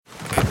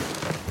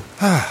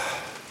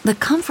The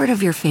comfort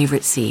of your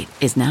favorite seat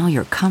is now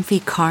your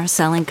comfy car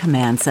selling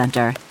command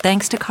center,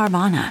 thanks to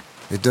Carvana.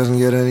 It doesn't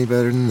get any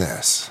better than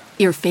this.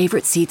 Your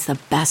favorite seat's the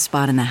best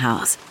spot in the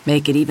house.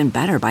 Make it even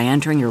better by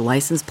entering your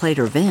license plate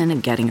or VIN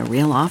and getting a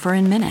real offer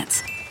in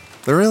minutes.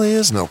 There really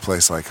is no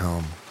place like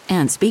home.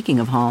 And speaking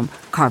of home,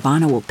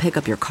 Carvana will pick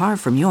up your car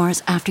from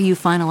yours after you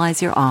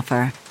finalize your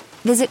offer.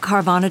 Visit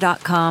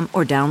Carvana.com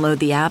or download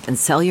the app and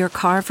sell your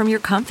car from your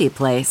comfy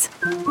place.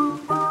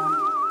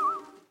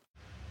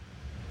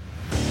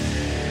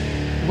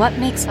 What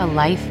makes a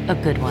life a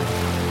good one?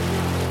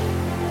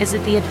 Is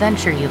it the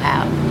adventure you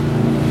have?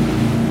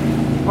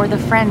 Or the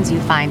friends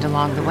you find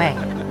along the way?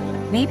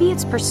 Maybe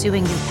it's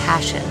pursuing your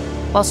passion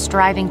while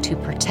striving to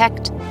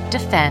protect,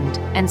 defend,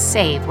 and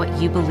save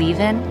what you believe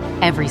in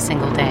every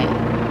single day.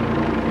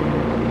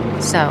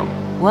 So,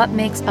 what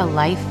makes a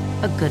life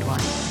a good one?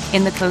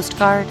 In the Coast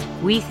Guard,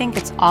 we think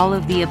it's all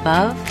of the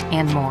above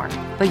and more,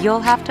 but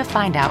you'll have to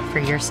find out for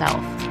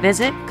yourself.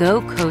 Visit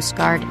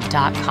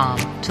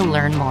gocoastguard.com to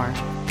learn more.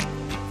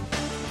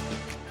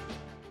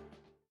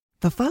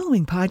 The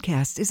following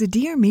podcast is a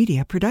Dear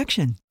Media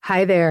production.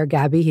 Hi there,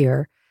 Gabby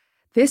here.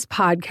 This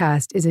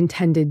podcast is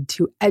intended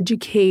to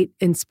educate,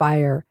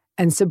 inspire,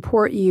 and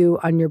support you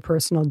on your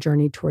personal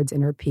journey towards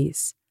inner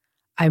peace.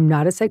 I'm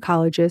not a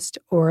psychologist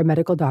or a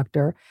medical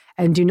doctor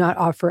and do not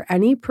offer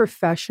any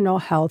professional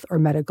health or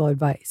medical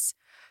advice.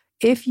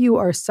 If you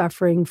are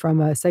suffering from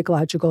a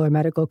psychological or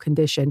medical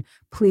condition,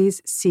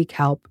 please seek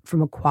help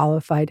from a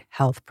qualified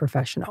health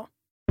professional.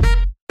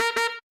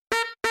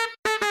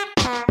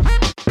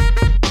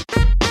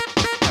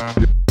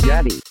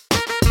 Gabby.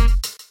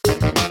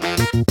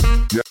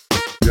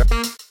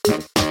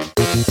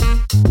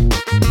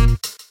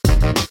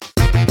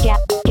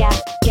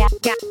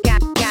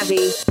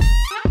 Gabby.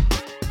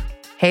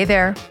 Hey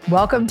there.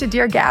 Welcome to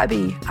Dear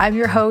Gabby. I'm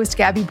your host,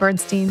 Gabby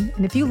Bernstein.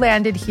 And if you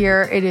landed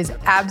here, it is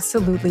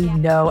absolutely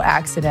no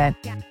accident.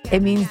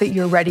 It means that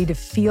you're ready to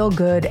feel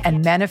good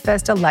and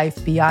manifest a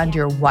life beyond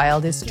your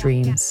wildest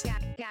dreams.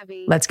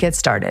 Let's get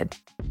started.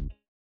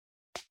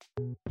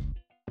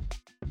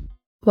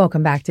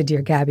 Welcome back to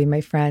Dear Gabby, my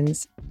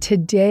friends.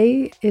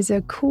 Today is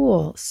a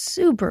cool,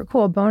 super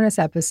cool bonus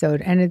episode,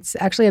 and it's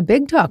actually a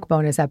big talk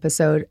bonus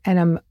episode. And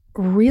I'm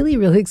really,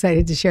 really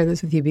excited to share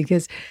this with you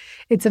because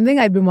it's something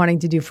I've been wanting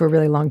to do for a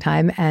really long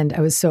time. And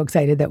I was so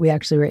excited that we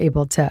actually were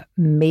able to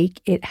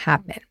make it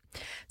happen.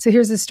 So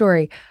here's the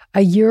story.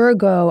 A year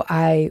ago,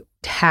 I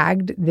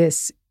tagged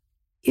this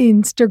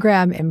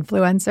Instagram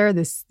influencer,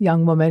 this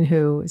young woman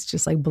who is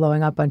just like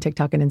blowing up on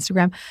TikTok and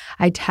Instagram.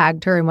 I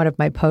tagged her in one of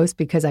my posts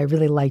because I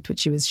really liked what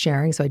she was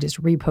sharing. So I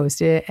just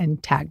reposted it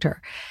and tagged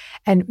her.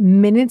 And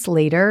minutes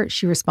later,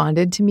 she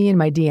responded to me in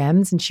my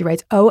DMs and she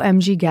writes,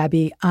 "OMG,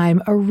 Gabby,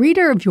 I'm a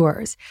reader of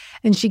yours."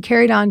 And she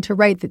carried on to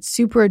write that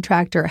Super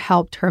Attractor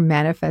helped her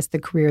manifest the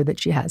career that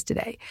she has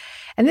today.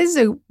 And this is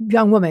a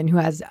young woman who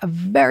has a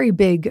very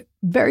big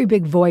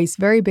voice,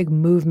 very big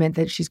movement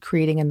that she's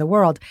creating in the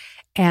world.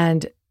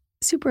 And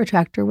Super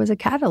Attractor was a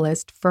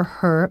catalyst for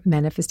her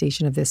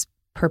manifestation of this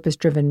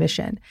purpose-driven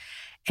mission.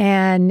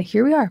 And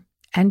here we are.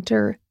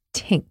 Enter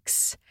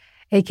Tinx,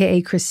 aka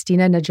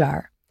Christina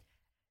Najjar.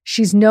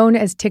 She's known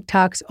as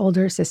TikTok's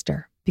older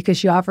sister because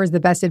she offers the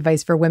best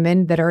advice for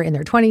women that are in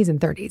their 20s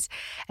and 30s.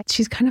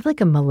 She's kind of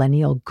like a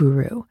millennial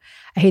guru.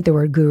 I hate the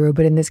word guru,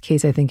 but in this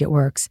case, I think it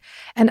works.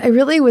 And I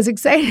really was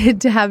excited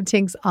to have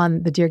Tinx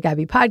on the Dear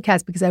Gabby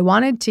podcast because I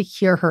wanted to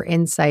hear her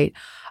insight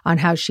on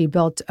how she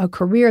built a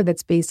career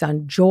that's based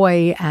on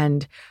joy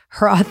and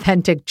her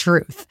authentic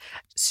truth,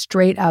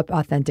 straight up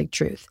authentic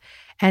truth,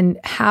 and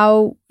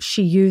how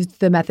she used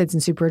the methods in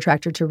Super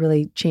Attractor to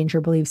really change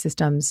her belief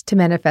systems to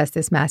manifest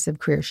this massive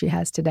career she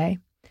has today.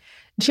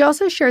 She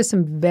also shares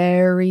some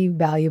very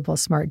valuable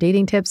smart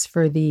dating tips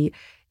for the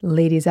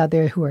ladies out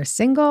there who are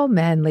single,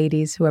 men,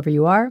 ladies, whoever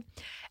you are.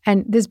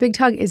 And this big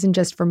talk isn't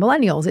just for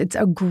millennials. It's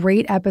a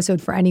great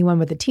episode for anyone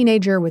with a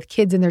teenager, with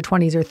kids in their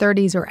 20s or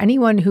 30s, or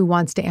anyone who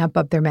wants to amp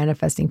up their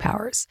manifesting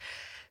powers.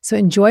 So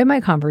enjoy my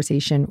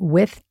conversation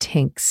with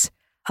Tinx.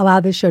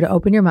 Allow this show to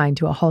open your mind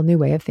to a whole new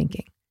way of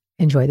thinking.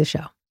 Enjoy the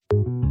show.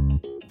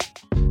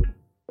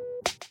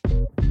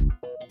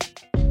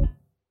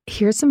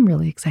 Here's some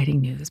really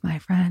exciting news, my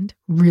friend.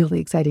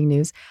 Really exciting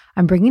news.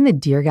 I'm bringing the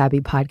Dear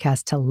Gabby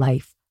podcast to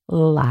life,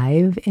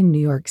 live in New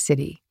York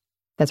City.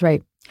 That's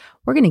right.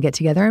 We're going to get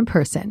together in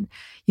person.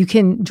 You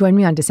can join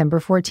me on December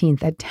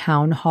 14th at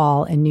Town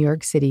Hall in New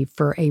York City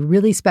for a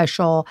really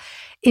special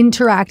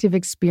interactive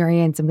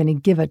experience. I'm going to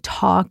give a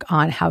talk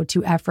on how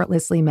to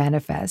effortlessly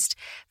manifest,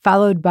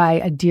 followed by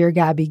a Dear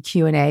Gabby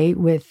Q&A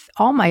with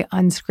all my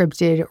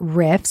unscripted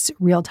riffs,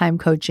 real-time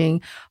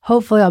coaching.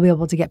 Hopefully, I'll be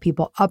able to get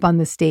people up on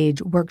the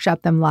stage,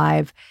 workshop them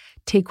live,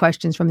 take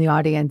questions from the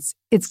audience.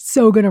 It's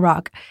so going to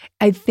rock.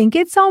 I think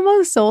it's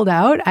almost sold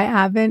out. I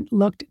haven't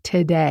looked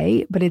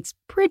today, but it's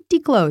pretty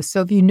close.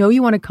 So if you know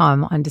you want to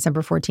come on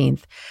December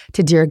 14th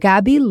to Dear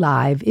Gabby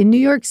Live in New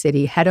York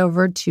City, head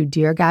over to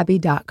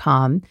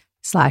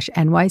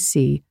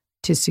deargabby.com/NYC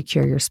to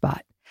secure your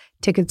spot.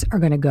 Tickets are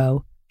going to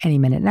go any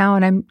minute now.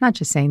 And I'm not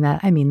just saying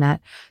that, I mean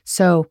that.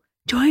 So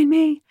join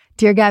me.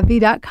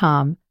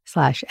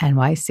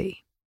 deargabby.com/NYC.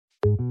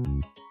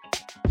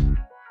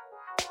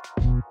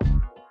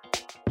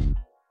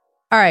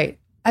 All right.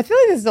 I feel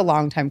like this is a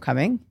long time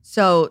coming.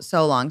 So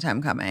long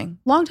time coming.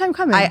 Long time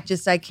coming. I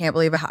can't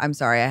believe it. I'm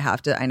sorry.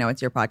 I know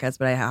it's your podcast,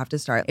 but I have to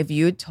start. If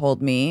you had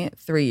told me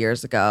 3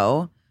 years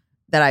ago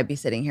that I'd be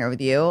sitting here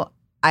with you,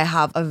 I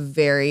have a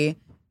very,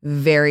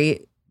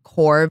 very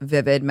core,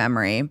 vivid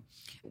memory.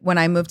 When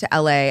I moved to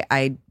LA,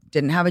 I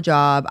didn't have a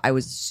job. I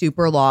was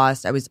super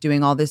lost. I was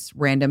doing all this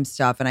random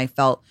stuff and I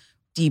felt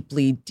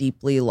deeply,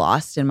 deeply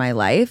lost in my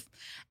life.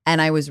 And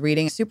I was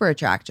reading Super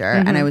Attractor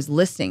and I was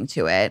listening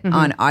to it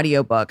on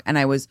audiobook. And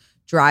I was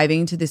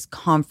driving to this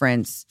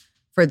conference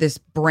for this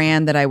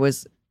brand that I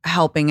was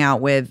helping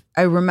out with.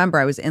 I remember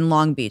I was in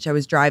Long Beach. I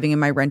was driving in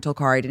my rental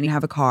car. I didn't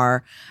have a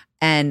car.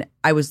 And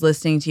I was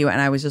listening to you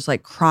and I was just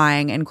like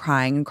crying and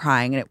crying and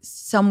crying. And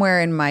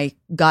somewhere in my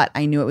gut,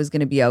 I knew it was going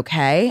to be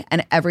okay.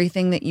 And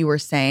everything that you were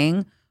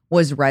saying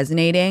was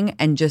resonating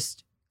and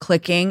just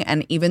clicking.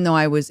 And even though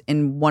I was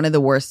in one of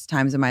the worst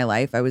times of my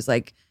life, I was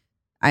like,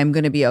 I'm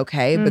going to be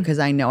okay because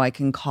I know I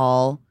can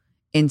call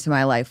into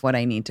my life what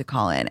I need to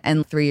call in.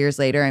 And 3 years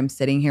later, I'm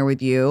sitting here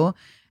with you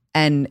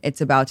and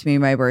it's about to be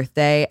my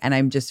birthday. And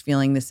I'm just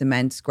feeling this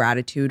immense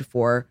gratitude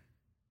for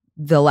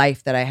the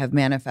life that I have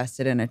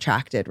manifested and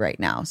attracted right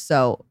now.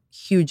 So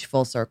huge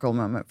full circle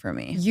moment for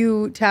me.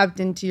 You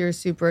tapped into your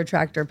super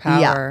attractor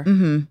power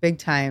big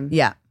time.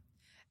 Yeah.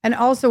 And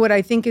also what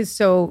I think is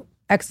so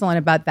excellent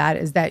about that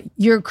is that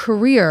your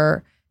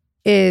career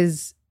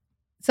is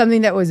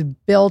something that was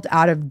built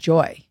out of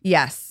joy.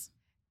 Yes.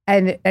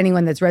 And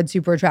anyone that's read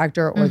Super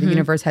Attractor or The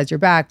Universe Has Your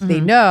Back,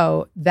 they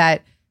know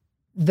that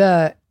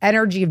the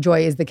energy of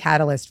joy is the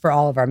catalyst for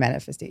all of our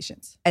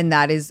manifestations. And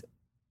that is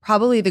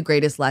probably the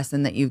greatest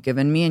lesson that you've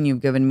given me. And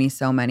you've given me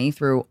so many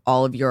through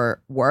all of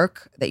your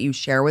work that you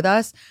share with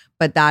us.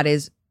 But that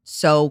is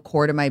so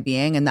core to my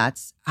being. And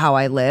that's how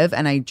I live.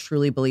 And I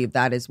truly believe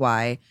that is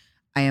why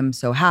I am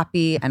so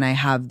happy and I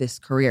have this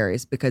career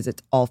is because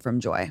it's all from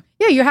joy.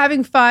 Yeah, you're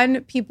having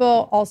fun.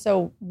 People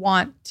also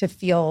want to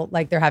feel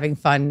like they're having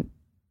fun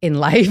in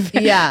life.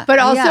 Yeah. But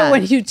also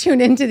when you tune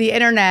into the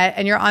internet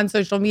and you're on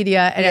social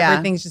media and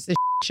everything's just a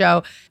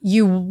show,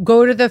 you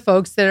go to the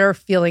folks that are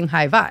feeling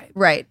high vibe.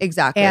 Right,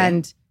 exactly.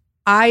 And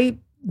I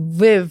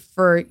live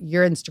for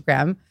your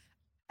Instagram.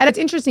 And it's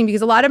interesting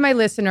because a lot of my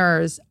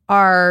listeners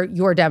are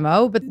your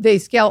demo, but they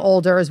scale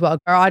older as well.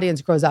 Our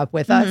audience grows up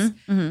with us.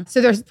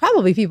 So there's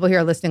probably people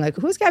here listening like,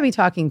 who's Gabby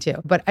talking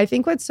to? But I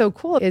think what's so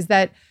cool is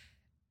that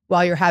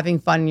while you're having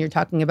fun and you're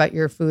talking about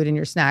your food and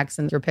your snacks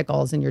and your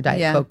pickles and your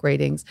Diet Coke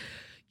ratings,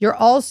 you're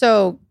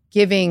also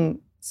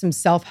giving some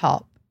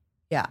self-help.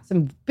 Yeah.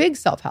 Some big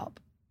self-help.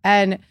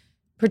 And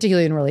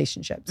particularly in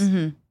relationships.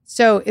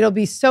 So it'll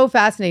be so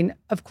fascinating,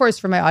 of course,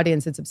 for my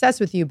audience that's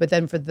obsessed with you, but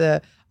then for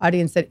the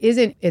audience that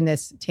isn't in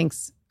this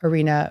Tinx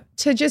arena,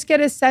 to just get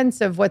a sense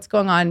of what's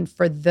going on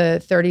for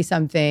the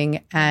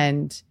 30-something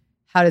and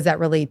how does that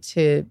relate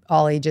to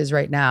all ages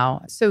right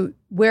now. So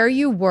where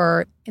you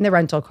were in the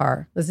rental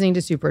car, listening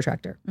to Super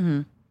Attractor,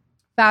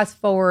 fast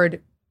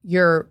forward,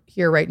 you're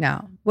here right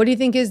now. What do you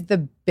think is the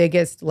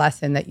biggest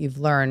lesson that you've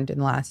learned in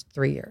the last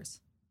 3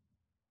 years?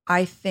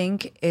 I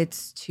think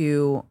it's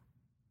to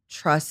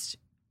trust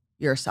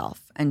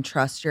yourself and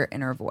trust your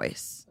inner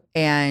voice.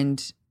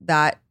 And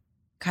that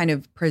kind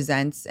of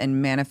presents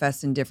and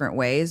manifests in different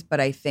ways. But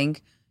I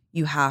think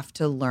you have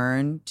to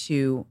learn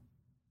to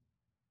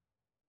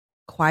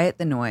quiet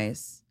the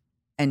noise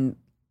and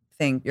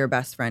think your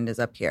best friend is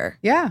up here.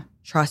 Yeah.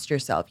 Trust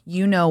yourself.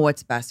 You know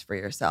what's best for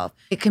yourself.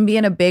 It can be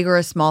in a big or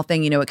a small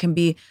thing. You know, it can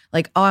be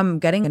like, oh, I'm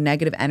getting a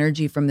negative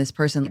energy from this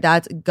person.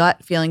 That's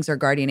gut feelings or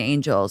guardian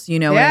angels. You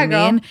know what I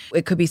mean?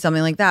 It could be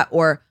something like that.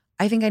 Or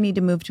I think I need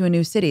to move to a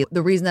new city.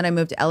 The reason that I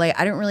moved to LA,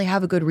 I didn't really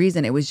have a good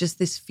reason. It was just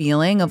this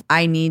feeling of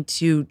I need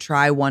to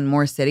try one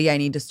more city. I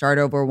need to start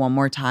over one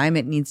more time.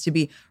 It needs to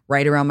be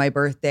right around my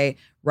birthday,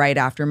 right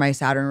after my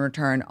Saturn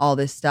return, all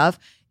this stuff.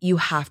 You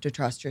have to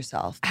trust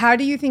yourself. How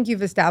do you think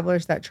you've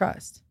established that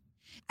trust?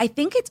 I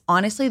think it's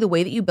honestly the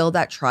way that you build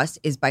that trust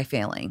is by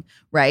failing,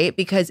 right?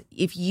 Because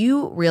if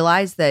you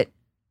realize that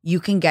you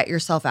can get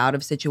yourself out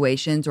of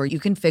situations or you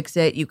can fix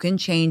it, you can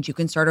change, you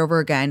can start over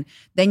again,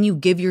 then you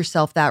give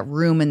yourself that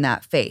room and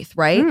that faith,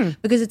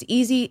 right? Because it's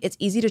easy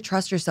to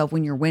trust yourself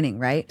when you're winning,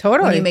 right?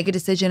 Totally. When you make a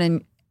decision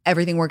and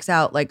everything works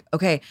out, like,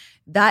 okay,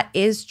 that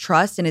is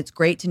trust and it's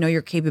great to know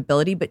your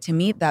capability, but to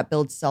me, that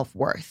builds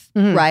self-worth,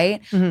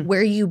 right?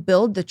 Where you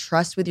build the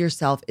trust with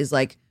yourself is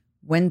like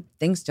when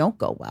things don't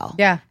go well.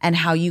 Yeah. And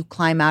how you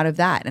climb out of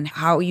that and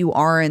how you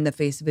are in the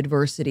face of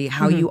adversity,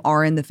 how you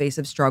are in the face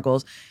of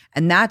struggles.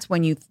 And that's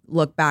when you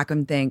look back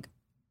and think,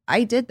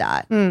 I did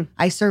that.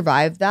 I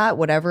survived that,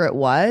 whatever it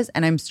was,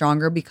 and I'm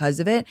stronger because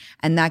of it.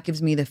 And that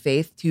gives me the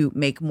faith to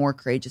make more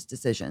courageous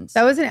decisions.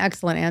 That was an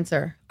excellent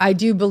answer. I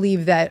do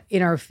believe that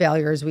in our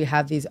failures, we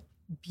have these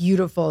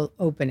beautiful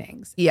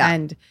openings. Yeah.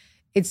 And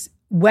it's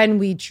when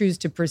we choose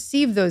to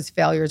perceive those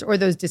failures or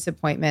those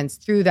disappointments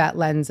through that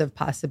lens of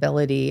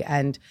possibility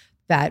and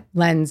that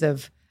lens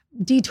of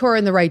detour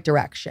in the right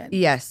direction.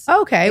 Yes.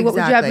 Okay, what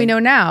would you have me know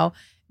now?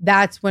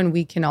 that's when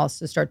we can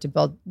also start to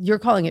build, you're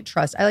calling it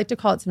trust. I like to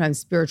call it sometimes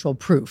spiritual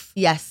proof.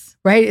 Yes.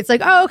 Right? It's like,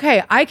 oh,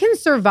 okay, I can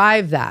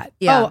survive that.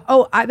 Yeah.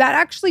 That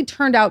actually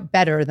turned out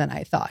better than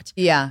I thought.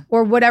 Yeah.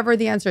 Or whatever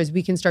the answer is,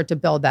 we can start to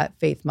build that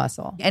faith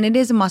muscle. And it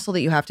is a muscle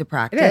that you have to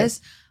practice. It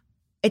is.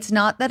 It's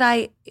not that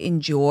I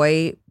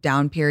enjoy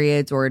down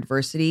periods or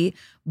adversity,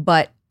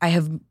 but I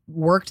have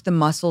worked the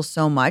muscle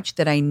so much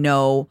that I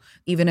know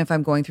even if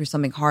I'm going through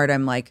something hard,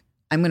 I'm like,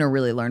 I'm going to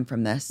really learn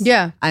from this.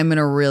 Yeah. I'm going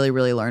to really,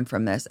 really learn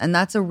from this. And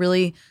that's a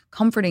really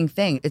comforting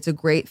thing. It's a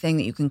great thing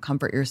that you can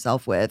comfort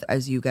yourself with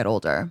as you get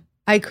older.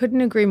 I couldn't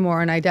agree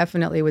more. And I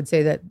definitely would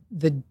say that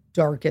the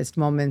darkest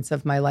moments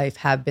of my life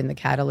have been the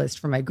catalyst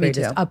for my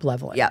greatest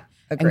up-leveling. Yeah.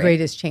 And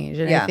greatest change.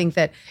 And I think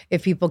that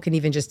if people can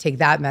even just take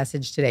that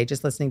message today,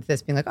 just listening to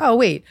this, being like, oh,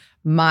 wait,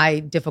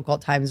 my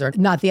difficult times are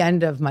not the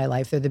end of my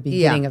life. They're the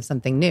beginning of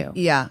something new.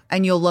 Yeah.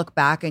 And you'll look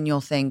back and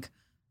you'll think,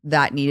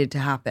 that needed to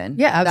happen.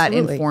 Yeah,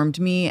 absolutely. That informed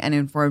me and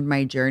informed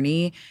my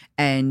journey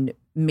and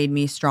made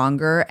me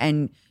stronger.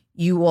 And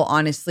you will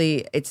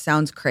honestly, it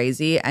sounds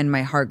crazy and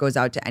my heart goes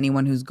out to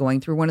anyone who's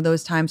going through one of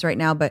those times right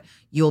now, but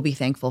you'll be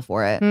thankful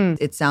for it.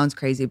 It sounds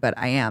crazy, but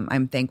I am.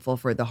 I'm thankful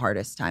for the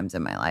hardest times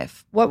in my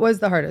life. What was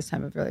the hardest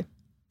time of your life?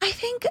 I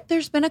think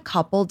there's been a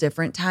couple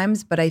different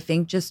times, but I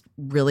think just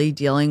really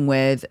dealing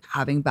with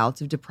having bouts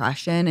of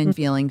depression and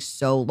feeling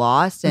so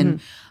lost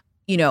and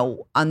you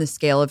know, on the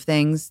scale of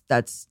things,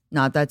 that's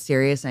not that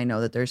serious. I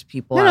know that there's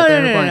people out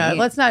there going, No.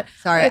 Let's not.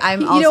 Sorry,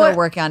 I'm also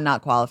working on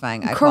not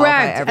qualifying.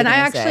 Correct. And I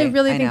actually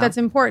really think that's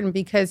important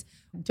because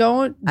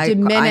don't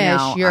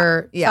diminish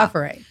your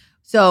suffering.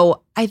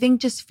 So I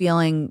think just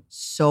feeling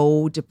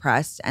so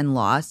depressed and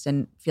lost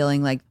and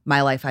feeling like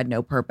my life had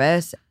no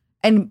purpose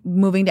and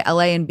moving to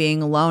LA and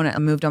being alone. I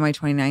moved on my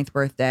 29th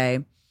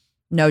birthday,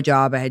 no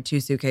job. I had 2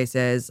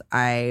 suitcases.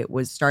 I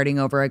was starting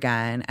over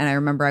again. And I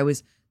remember I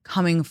was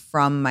coming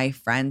from my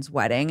friend's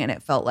wedding and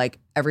it felt like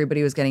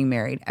everybody was getting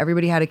married.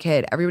 Everybody had a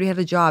kid. Everybody had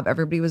a job.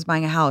 Everybody was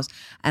buying a house.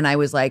 And I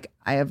was like,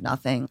 I have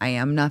nothing. I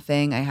am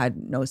nothing. I had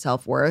no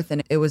self-worth.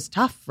 And it was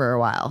tough for a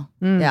while.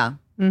 Yeah.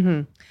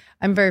 Mm-hmm.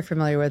 I'm very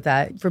familiar with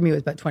that. For me, it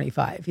was about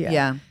 25.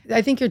 Yeah.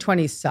 I think your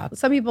 20s suck.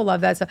 Some people love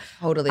that stuff.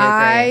 Totally agree.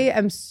 I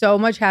am so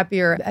much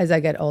happier as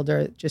I get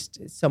older.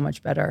 Just so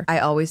much better. I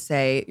always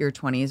say your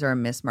 20s are a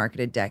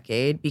mismarketed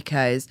decade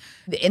because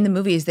in the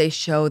movies, they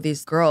show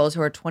these girls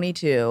who are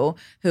 22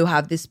 who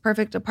have this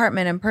perfect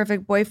apartment and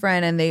perfect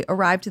boyfriend and they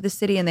arrive to the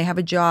city and they have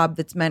a job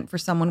that's meant for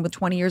someone with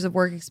 20 years of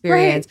work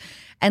experience. Right.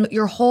 And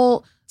your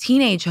whole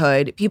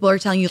teenagehood, people are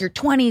telling you your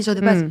 20s are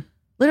the best.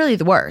 Literally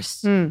the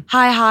worst.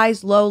 High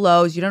highs, low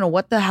lows. You don't know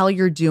what the hell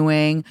you're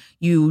doing.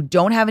 You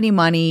don't have any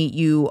money.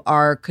 You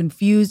are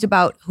confused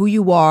about who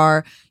you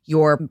are.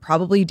 You're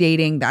probably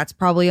dating. That's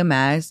probably a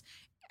mess.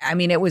 I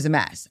mean, it was a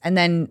mess. And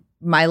then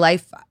my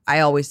life,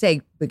 I always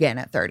say, began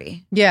at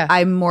 30. Yeah.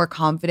 I'm more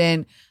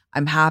confident.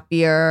 I'm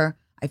happier.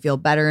 I feel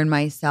better in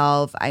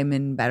myself. I'm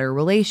in better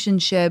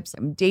relationships.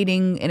 I'm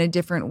dating in a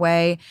different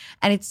way.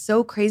 And it's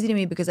so crazy to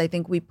me because I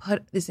think we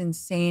put this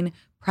insane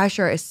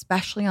pressure,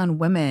 especially on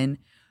women,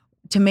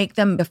 to make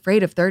them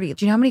afraid of 30.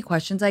 Do you know how many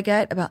questions I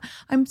get about,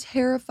 I'm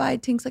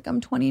terrified, Tinx, like I'm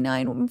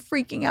 29, I'm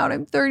freaking out,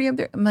 I'm 30, I'm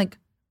 30. I'm like,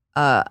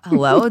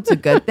 hello, it's a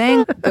good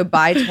thing.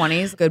 Goodbye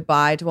 20s,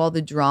 goodbye to all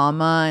the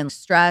drama and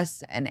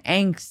stress and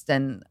angst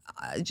and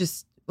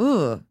just,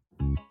 ooh.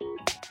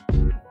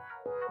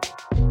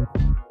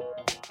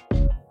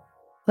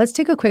 Let's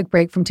take a quick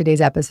break from today's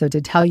episode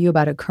to tell you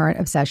about a current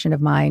obsession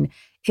of mine.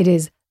 It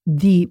is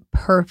the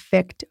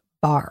perfect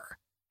bar.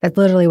 That's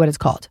literally what it's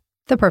called,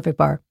 the perfect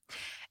bar.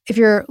 If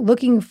you're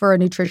looking for a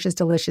nutritious,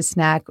 delicious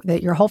snack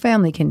that your whole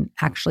family can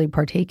actually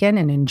partake in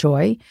and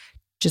enjoy,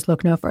 just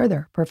look no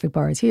further. Perfect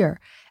Bar is here.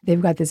 They've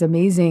got this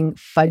amazing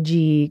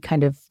fudgy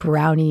kind of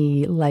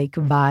brownie-like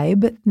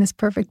vibe in this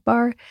Perfect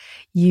Bar.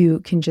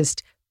 You can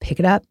just pick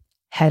it up,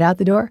 head out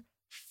the door,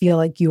 feel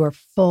like you are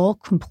full,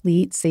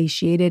 complete,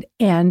 satiated,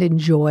 and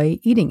enjoy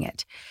eating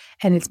it.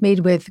 And it's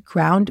made with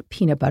ground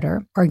peanut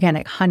butter,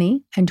 organic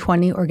honey, and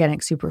 20 organic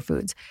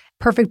superfoods.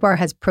 Perfect Bar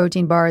has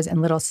protein bars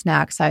and little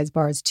snack size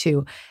bars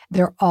too.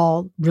 They're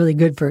all really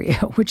good for you,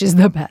 which is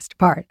the best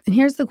part. And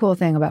here's the cool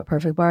thing about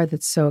Perfect Bar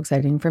that's so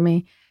exciting for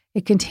me.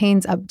 It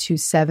contains up to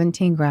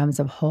 17 grams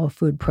of whole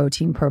food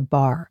protein per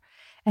bar.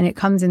 And it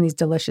comes in these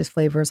delicious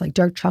flavors like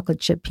dark chocolate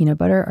chip peanut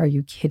butter. Are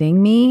you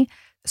kidding me?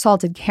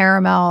 Salted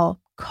caramel,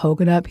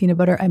 coconut peanut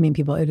butter. I mean,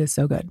 people, it is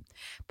so good.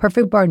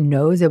 Perfect Bar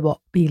knows it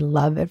will be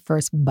love at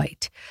first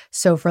bite.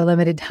 So for a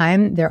limited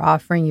time, they're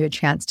offering you a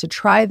chance to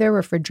try their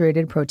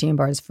refrigerated protein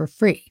bars for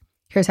free.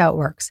 Here's how it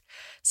works.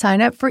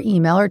 Sign up for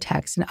email or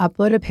text and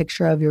upload a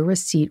picture of your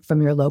receipt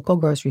from your local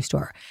grocery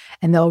store,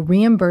 and they'll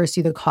reimburse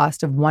you the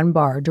cost of one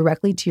bar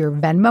directly to your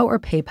Venmo or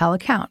PayPal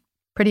account.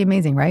 Pretty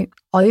amazing, right?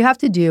 All you have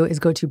to do is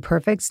go to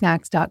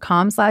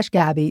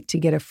perfectsnacks.com/Gabby to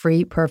get a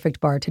free Perfect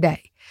Bar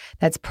today.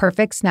 That's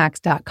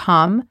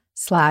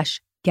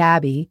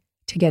perfectsnacks.com/Gabby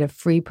to get a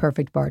free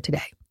Perfect Bar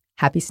today.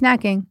 Happy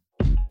snacking.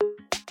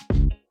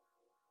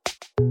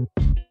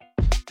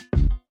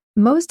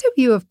 Most of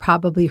you have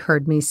probably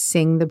heard me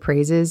sing the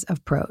praises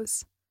of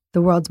Prose.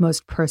 the world's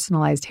most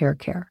personalized hair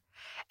care.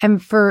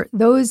 And for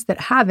those that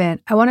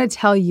haven't, I want to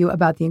tell you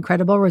about the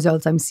incredible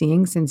results I'm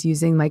seeing since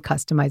using my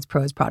customized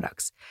Prose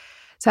products.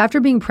 So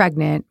after being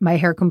pregnant, my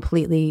hair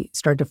completely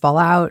started to fall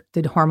out.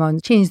 The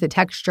hormones changed the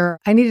texture.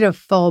 I needed a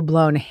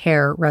full-blown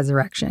hair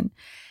resurrection.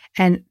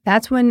 And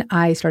that's when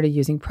I started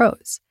using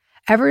Prose.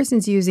 Ever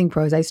since using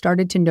Prose, I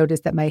started to notice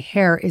that my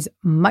hair is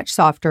much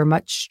softer,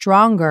 much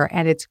stronger,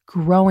 and it's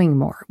growing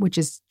more, which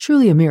is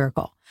truly a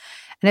miracle.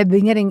 And I've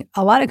been getting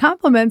a lot of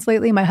compliments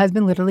lately. My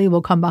husband literally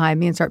will come behind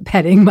me and start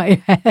petting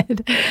my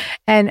head.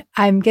 And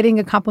I'm getting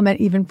a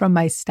compliment even from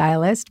my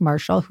stylist,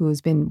 Marshall,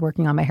 who's been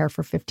working on my hair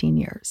for 15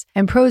 years.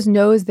 And Prose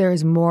knows there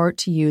is more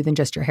to you than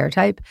just your hair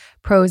type.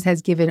 Prose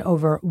has given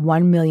over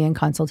 1 million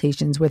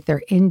consultations with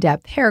their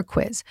in-depth hair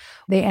quiz.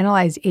 They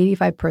analyzed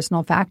 85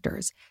 personal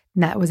factors.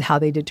 And that was how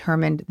they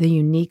determined the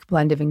unique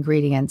blend of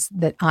ingredients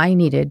that I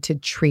needed to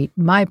treat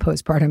my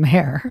postpartum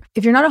hair.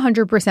 If you're not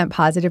 100%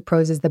 positive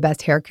Prose is the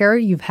best hair care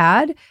you've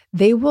had,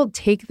 they will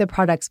take the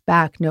products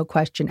back, no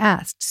question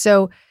asked.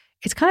 So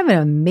it's kind of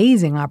an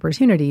amazing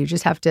opportunity. You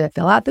just have to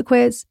fill out the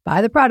quiz,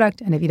 buy the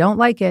product, and if you don't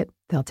like it,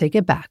 they'll take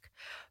it back.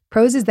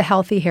 Prose is the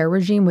healthy hair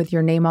regime with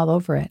your name all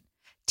over it.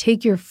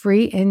 Take your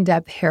free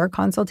in-depth hair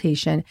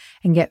consultation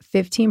and get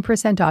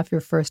 15% off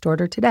your first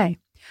order today.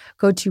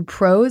 Go to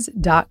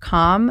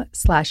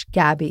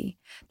prose.com/Gabby.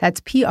 That's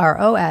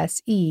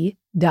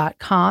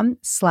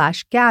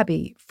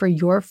prose.com/Gabby for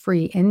your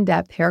free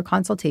in-depth hair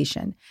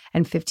consultation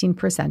and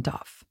 15%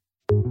 off.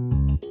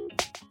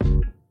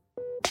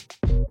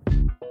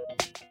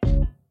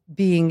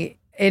 Being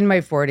in my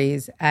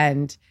 40s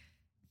and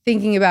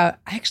thinking about,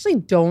 I actually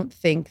don't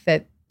think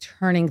that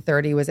turning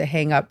 30 was a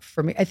hang up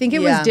for me. I think it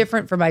was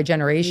different for my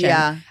generation.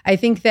 Yeah. I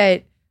think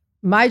that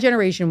my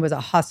generation was a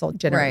hustle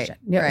generation.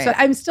 Right. So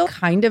I'm still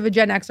kind of a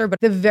Gen Xer,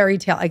 but the very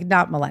tail, like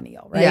not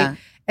millennial, right? Yeah.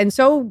 And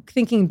so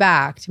thinking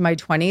back to my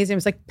 20s, it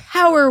was like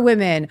power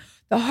women.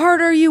 The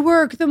harder you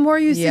work, the more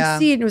you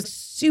succeed. And it was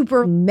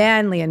super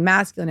manly and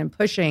masculine and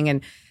pushing.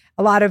 And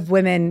a lot of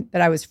women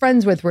that I was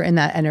friends with were in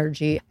that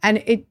energy. And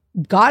it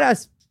got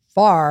us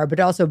far, but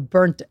also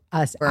burnt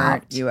us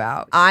out. You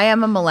out. I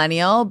am a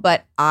millennial,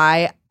 but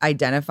I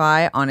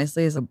identify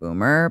honestly as a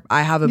boomer.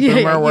 I have a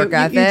boomer work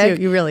ethic. You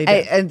do. You really do.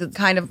 And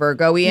kind of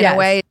Virgo-y in a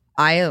way.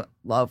 I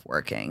love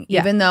working.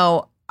 Yeah. Even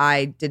though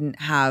I didn't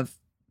have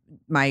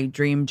my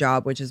dream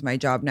job, which is my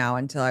job now,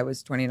 until I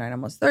was 29,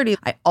 almost 30.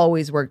 I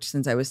always worked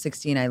since I was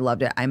 16. I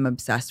loved it. I'm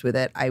obsessed with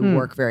it. I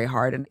work very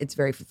hard and it's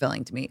very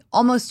fulfilling to me.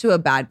 Almost to a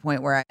bad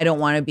point where I don't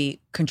want to be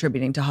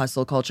contributing to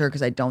hustle culture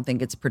because I don't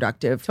think it's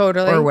productive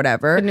or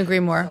whatever. Couldn't agree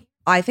more.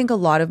 I think a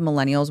lot of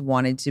millennials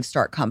wanted to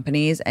start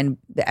companies and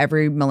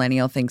every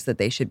millennial thinks that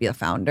they should be a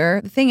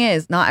founder. The thing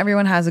is, not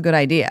everyone has a good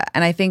idea.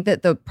 And I think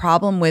that the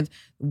problem with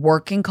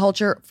working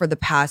culture for the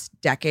past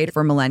decade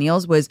for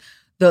millennials was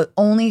the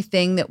only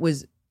thing that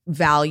was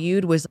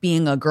valued was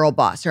being a girl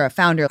boss or a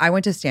founder. I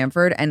went to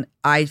Stanford and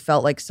I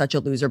felt like such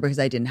a loser because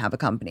I didn't have a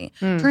company.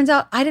 Turns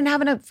out I didn't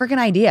have a freaking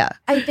idea.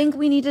 I think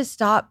we need to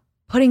stop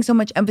putting so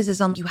much emphasis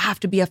on you have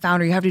to be a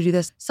founder, you have to do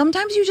this.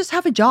 Sometimes you just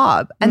have a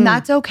job and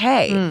that's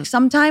okay.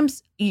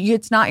 Sometimes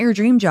it's not your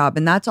dream job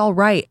and that's all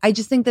right. I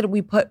just think that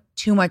we put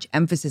too much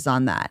emphasis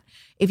on that.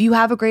 If you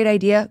have a great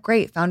idea,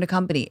 great, found a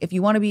company. If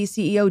you want to be a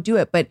CEO, do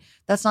it. But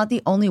that's not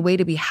the only way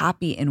to be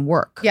happy in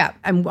work. Yeah,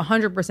 I'm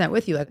 100%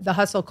 with you. Like the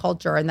hustle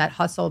culture and that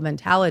hustle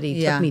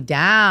mentality took me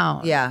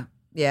down. Yeah.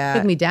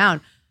 Took me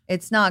down.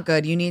 It's not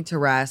good. You need to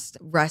rest.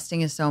 Resting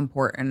is so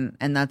important.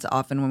 And that's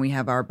often when we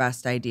have our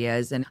best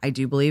ideas. And I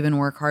do believe in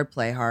work hard,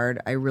 play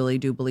hard. I really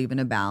do believe in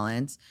a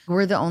balance.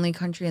 We're the only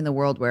country in the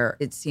world where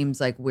it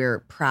seems like we're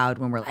proud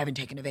when I haven't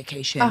taken a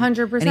vacation.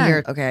 100%. And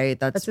you're, okay,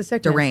 that's a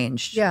sickness.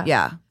 deranged.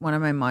 Yeah. One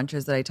of my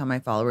mantras that I tell my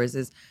followers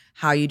is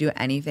how you do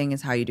anything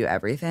is how you do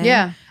everything.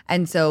 Yeah.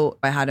 And so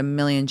I had a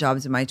million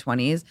jobs in my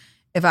 20s.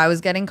 If I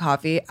was getting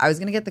coffee, I was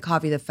going to get the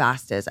coffee the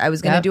fastest. I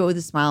was going to do it with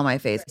a smile on my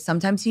face.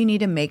 Sometimes you need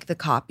to make the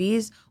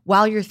copies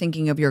while you're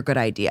thinking of your good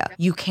idea.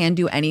 You can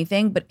do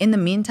anything, but in the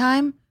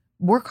meantime,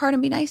 work hard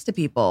and be nice to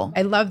people.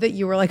 I love that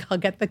you were like, I'll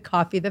get the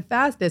coffee the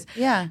fastest.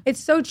 Yeah. It's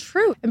so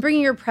true. And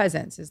bringing your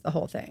presence is the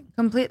whole thing.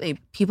 Completely.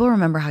 People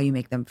remember how you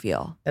make them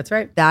feel. That's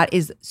right. That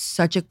is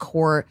such a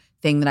core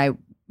thing that I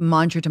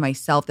mantra to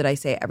myself that I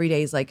say every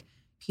day is like,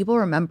 people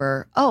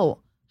remember, oh,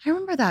 I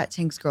remember that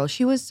Tinx girl.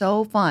 She was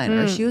so fun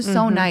or she was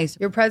so nice.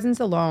 Your presence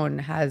alone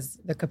has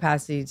the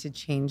capacity to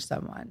change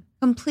someone.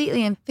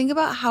 Completely. And think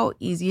about how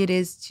easy it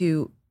is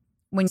to,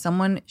 when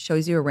someone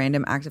shows you a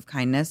random act of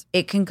kindness,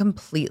 it can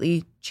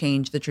completely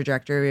change the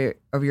trajectory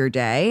of your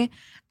day.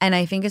 And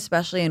I think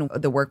especially in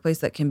the workplace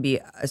that can be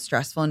a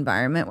stressful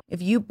environment,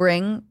 if you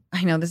bring,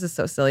 I know this is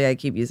so silly, I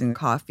keep using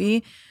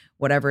coffee,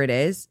 whatever it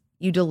is,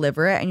 you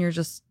deliver it and you're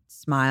just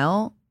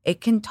smile, it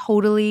can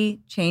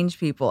totally change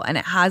people and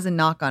it has a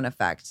knock-on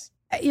effect.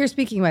 You're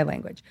speaking my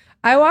language.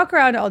 I walk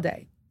around all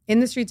day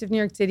in the streets of New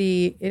York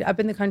City, up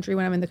in the country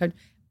when I'm in the country,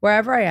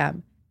 wherever I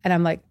am. And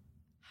I'm like,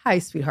 hi,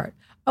 sweetheart.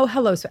 Oh,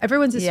 hello. So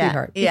everyone's a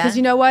sweetheart. Because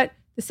you know what?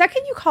 The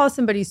second you call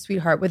somebody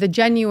sweetheart with a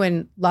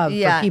genuine love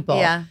for people,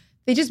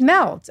 they just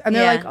melt. And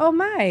they're Yeah. like, oh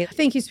my,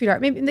 thank you,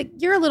 sweetheart. Maybe like,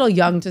 you're a little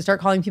young to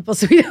start calling people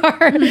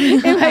sweetheart.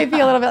 It might be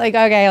a little bit like,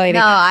 okay, lady.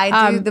 No,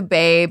 I do the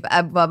babe.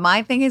 But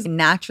my thing is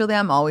naturally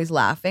I'm always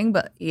laughing.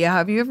 But yeah,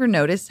 have you ever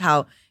noticed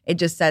how it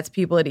just sets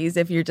people at ease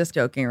if you're just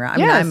joking around? I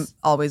mean, I'm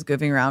always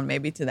goofing around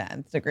maybe to the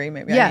nth degree.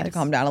 Maybe I need to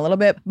calm down a little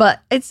bit. But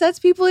it sets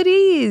people at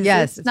ease.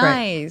 Yes, it's that's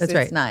right. nice. That's It's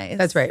right. nice.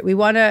 That's right. We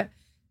want to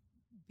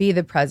be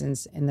the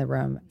presence in the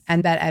room.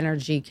 And that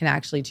energy can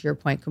actually, to your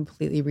point,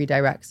 completely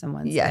redirect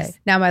someone's day.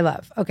 Now, my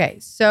love. Okay.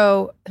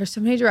 So there's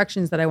so many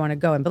directions that I want to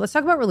go in, but let's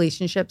talk about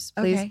relationships,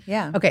 please. Okay,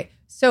 yeah. Okay.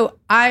 So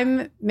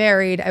I'm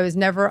married. I was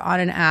never on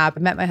an app. I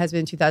met my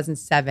husband in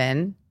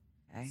 2007.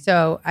 Okay.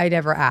 So I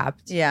never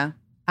apped. Yeah.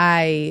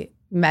 I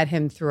met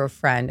him through a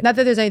friend. Not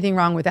that there's anything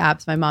wrong with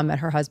apps. My mom met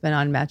her husband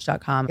on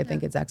Match.com. I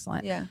think it's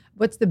excellent. Yeah.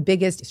 What's the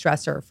biggest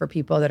stressor for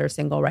people that are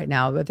single right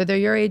now, whether they're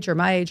your age or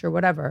my age or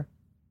whatever?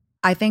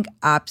 I think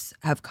apps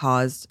have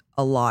caused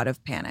a lot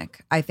of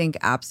panic. I think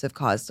apps have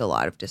caused a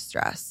lot of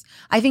distress.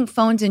 I think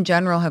phones in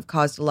general have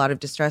caused a lot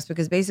of distress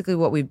because basically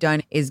what we've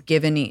done is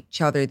given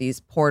each other these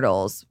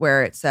portals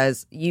where it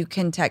says you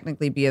can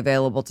technically be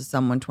available to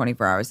someone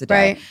 24 hours a day.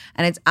 Right.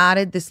 And it's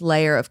added this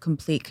layer of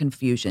complete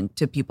confusion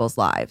to people's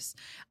lives.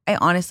 I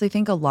honestly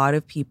think a lot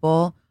of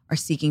people are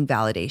seeking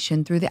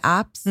validation through the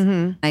apps.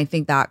 Mm-hmm. I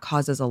think that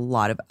causes a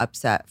lot of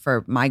upset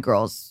for my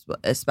girls,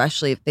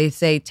 especially. They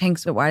say,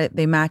 Tinx, why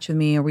they match with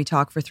me or we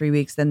talk for 3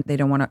 weeks, then they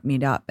don't want to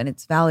meet up. And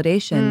it's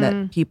validation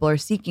that people are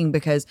seeking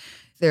because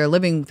they're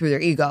living through their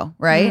ego,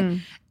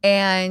 right?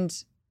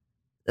 And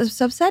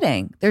it's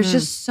upsetting. There's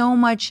just so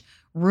much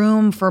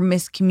room for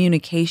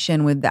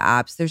miscommunication with the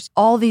apps. There's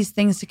all these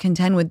things to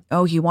contend with.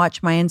 Oh, he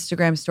watched my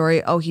Instagram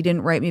story. Oh, he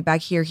didn't write me back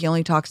here. He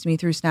only talks to me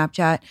through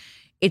Snapchat.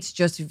 It's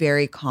just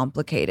very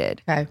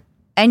complicated. Okay.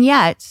 And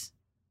yet,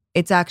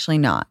 it's actually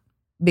not.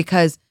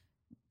 Because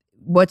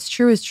what's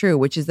true is true,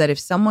 which is that if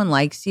someone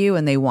likes you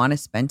and they want to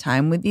spend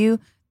time with you,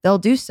 they'll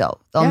do so.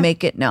 They'll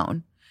make it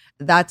known.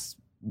 That's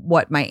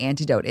what my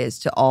antidote is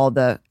to all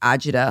the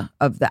agita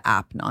of the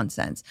app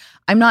nonsense.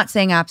 I'm not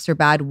saying apps are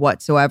bad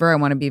whatsoever. I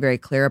want to be very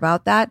clear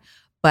about that.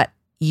 But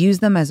use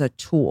them as a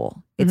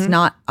tool. It's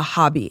not a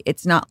hobby.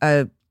 It's not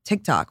a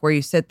TikTok where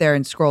you sit there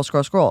and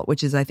scroll,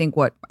 which is I think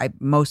what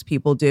most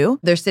people do.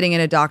 They're sitting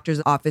in a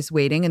doctor's office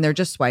waiting and they're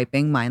just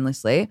swiping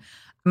mindlessly.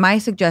 My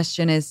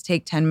suggestion is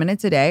take 10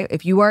 minutes a day.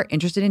 If you are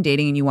interested in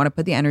dating and you want to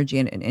put the energy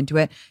into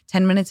it,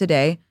 10 minutes a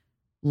day,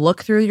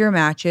 look through your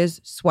matches,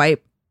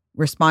 swipe,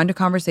 respond to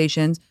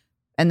conversations,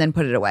 and then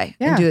put it away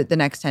and do it the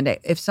next 10 days.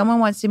 If someone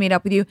wants to meet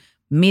up with you,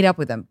 meet up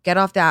with them. Get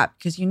off the app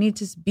because you need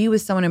to be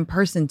with someone in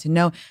person to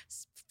know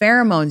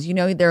pheromones, you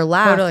know, their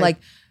laugh, like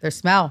their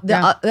smell.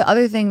 The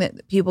other thing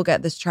that people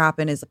get this trap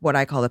in is what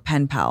I call the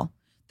pen pal.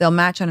 They'll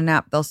match on an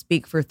app, they'll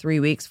speak for 3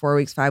 weeks, 4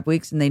 weeks, 5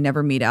 weeks, and they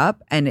never meet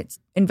up. And it's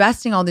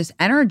investing all this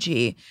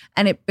energy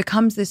and it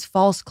becomes this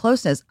false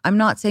closeness. I'm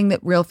not saying that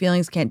real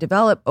feelings can't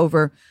develop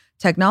over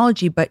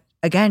technology, but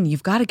again,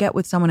 you've got to get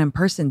with someone in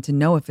person to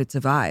know if it's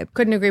a vibe.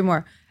 Couldn't agree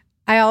more.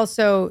 I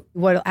also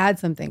would add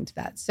something to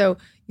that. So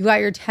you got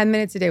your 10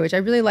 minutes a day, which I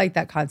really like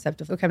that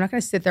concept of, okay, I'm not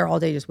going to sit there all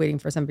day just waiting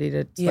for somebody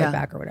to swipe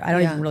back or whatever. I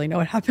don't even really know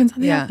what happens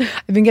on the app.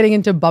 I've been getting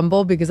into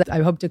Bumble because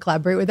I hope to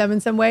collaborate with them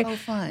in some way. Oh,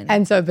 fun.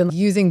 And so I've been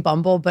using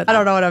Bumble, but I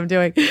don't know what I'm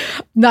doing.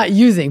 Not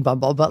using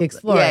Bumble, but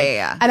exploring.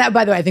 Yeah. And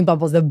by the way, I think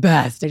Bumble's the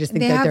best. I just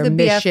think that their the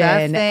mission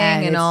BFF thing and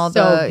and it's all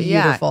so the-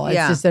 beautiful. It's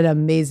yeah. just an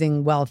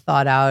amazing, well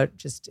thought out,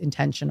 just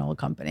intentional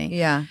company.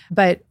 Yeah.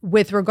 But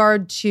with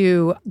regard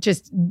to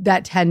just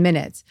that 10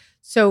 minutes,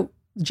 so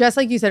just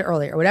like you said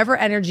earlier, whatever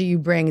energy you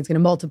bring is going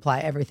to multiply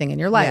everything in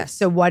your life. Yes.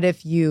 So what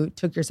if you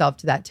took yourself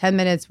to that 10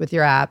 minutes with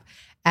your app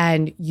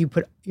and you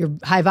put your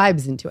high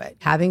vibes into it,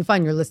 having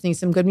fun, you're listening to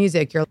some good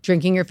music, you're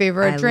drinking your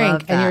favorite I drink,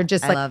 love and that. you're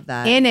just I like love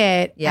that. in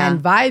it Yeah.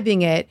 and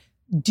vibing it.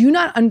 Do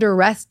not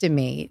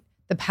underestimate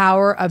the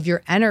power of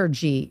your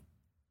energy,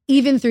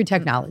 even through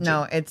technology.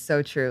 No, it's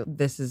so true.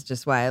 This is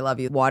just why I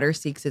love you. Water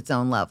seeks its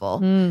own level.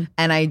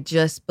 And I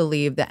just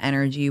believe the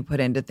energy you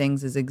put into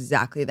things is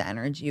exactly the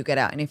energy you get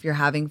out. And if you're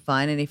having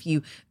fun and if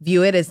you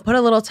view it as put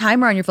a little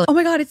timer on your phone, oh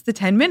my God, it's the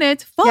 10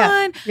 minutes,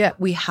 fun. Yeah.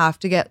 We have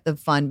to get the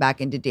fun back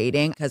into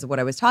dating because of what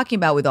I was talking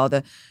about with all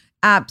the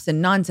apps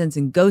and nonsense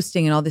and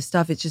ghosting and all this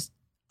stuff. It's just,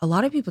 a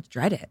lot of people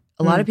dread it.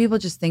 A lot of people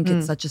just think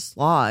it's such a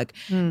slog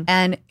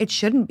and it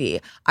shouldn't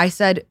be. I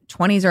said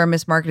 20s are a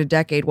mismarketed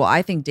decade. Well,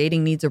 I think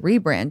dating needs a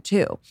rebrand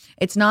too.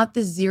 It's not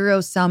the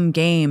zero-sum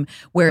game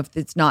where if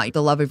it's not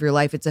the love of your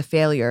life, it's a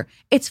failure.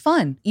 It's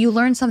fun. You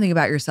learn something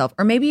about yourself,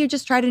 or maybe you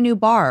just tried a new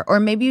bar, or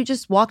maybe you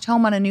just walked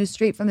home on a new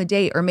street from the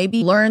date, or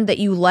maybe learned that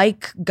you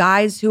like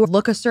guys who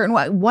look a certain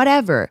way,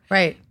 whatever.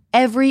 Right.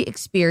 Every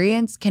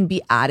experience can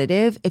be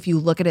additive if you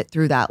look at it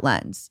through that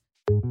lens.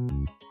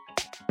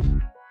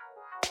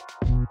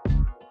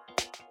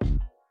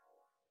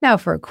 Now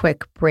for a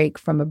quick break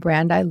from a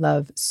brand I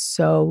love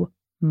so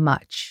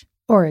much,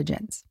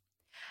 Origins.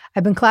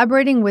 I've been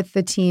collaborating with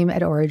the team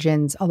at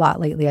Origins a lot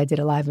lately. I did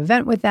a live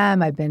event with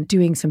them. I've been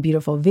doing some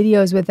beautiful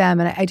videos with them.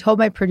 And I told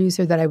my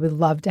producer that I would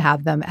love to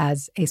have them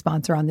as a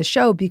sponsor on the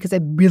show because I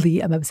really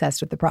am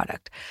obsessed with the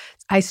product.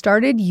 I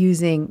started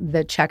using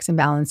the Checks and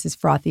Balances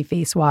Frothy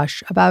Face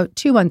Wash about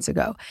 2 months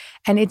ago.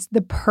 And it's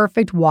the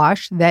perfect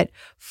wash that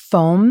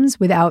foams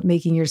without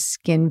making your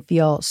skin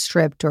feel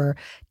stripped or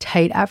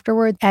tight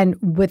afterwards. And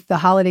with the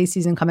holiday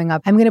season coming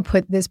up, I'm going to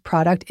put this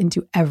product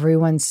into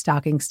everyone's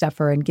stocking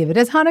stuffer and give it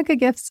as Hanukkah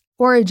gifts.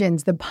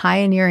 Origins, the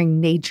pioneering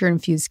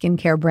nature-infused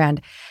skincare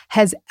brand,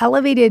 has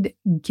elevated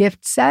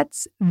gift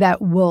sets that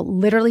will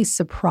literally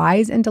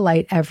surprise and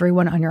delight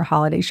everyone on your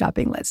holiday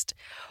shopping list.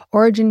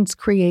 Origins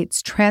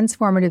creates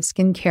transformative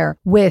skincare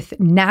with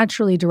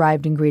naturally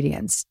derived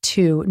ingredients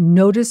to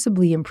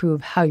noticeably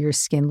improve how your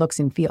skin looks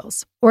and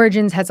feels.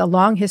 Origins has a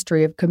long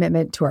history of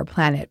commitment to our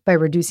planet by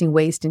reducing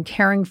waste and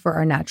caring for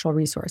our natural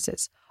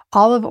resources.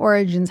 All of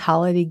Origins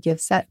holiday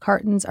gift set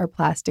cartons are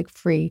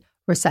plastic-free,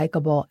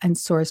 recyclable, and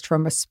sourced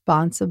from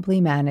responsibly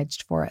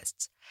managed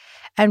forests.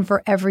 And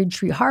for every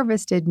tree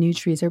harvested, new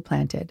trees are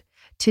planted.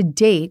 To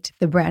date,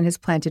 the brand has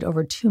planted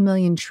over 2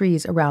 million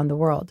trees around the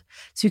world.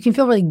 So you can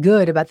feel really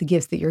good about the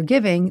gifts that you're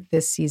giving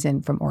this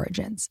season from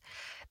Origins.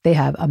 They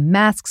have a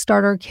mask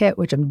starter kit,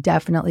 which I'm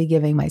definitely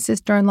giving my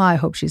sister-in-law. I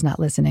hope she's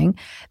not listening.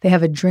 They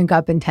have a drink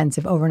up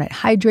intensive overnight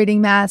hydrating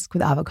mask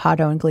with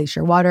avocado and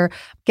glacier water.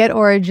 Get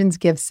Origins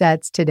gift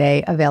sets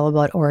today,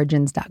 available at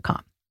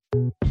origins.com.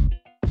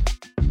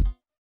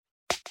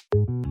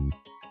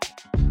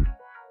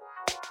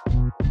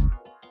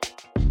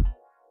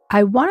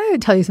 I want to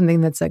tell you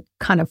something that's a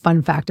kind of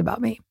fun fact about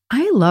me.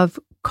 I love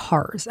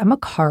cars. I'm a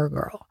car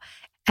girl.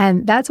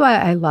 And that's why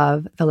I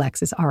love the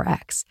Lexus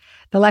RX.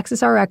 The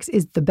Lexus RX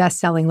is the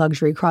best-selling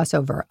luxury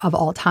crossover of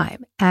all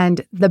time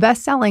and the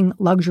best-selling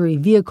luxury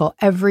vehicle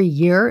every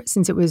year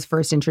since it was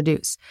first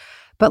introduced.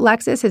 But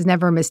Lexus has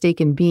never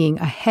mistaken being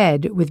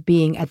ahead with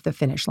being at the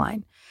finish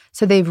line.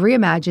 So they've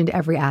reimagined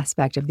every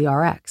aspect of the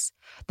RX.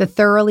 The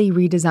thoroughly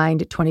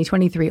redesigned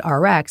 2023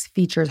 RX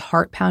features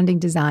heart-pounding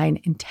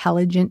design,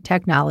 intelligent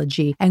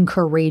technology, and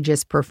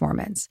courageous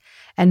performance.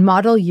 And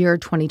model year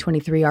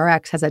 2023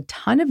 RX has a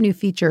ton of new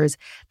features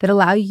that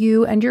allow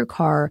you and your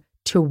car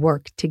to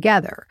work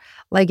together.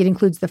 Like it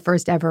includes the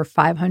first ever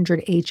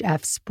 500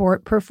 HF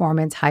Sport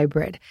Performance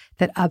Hybrid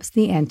that ups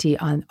the ante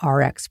on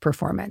RX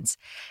performance.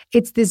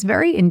 It's this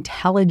very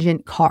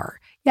intelligent car.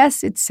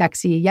 Yes, it's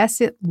sexy. Yes,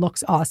 it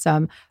looks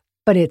awesome.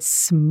 But it's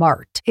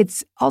smart.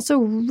 It's also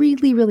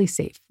really, really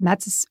safe. And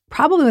that's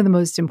probably one of the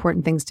most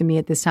important things to me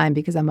at this time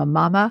because I'm a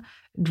mama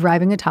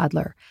driving a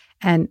toddler.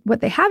 And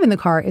what they have in the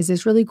car is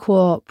this really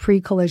cool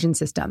pre-collision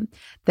system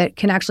that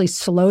can actually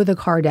slow the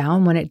car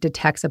down when it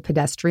detects a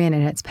pedestrian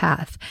in its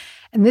path.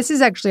 And this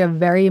is actually a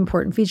very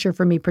important feature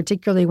for me,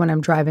 particularly when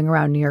I'm driving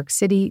around New York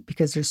City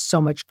because there's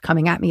so much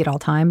coming at me at all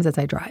times as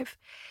I drive.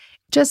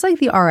 Just like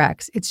the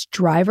RX, its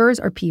drivers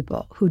are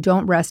people who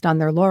don't rest on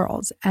their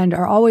laurels and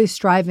are always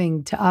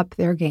striving to up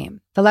their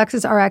game. The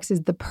Lexus RX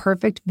is the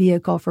perfect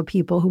vehicle for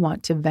people who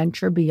want to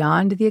venture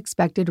beyond the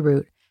expected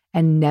route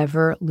and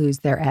never lose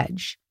their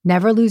edge.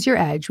 Never lose your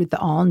edge with the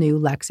all-new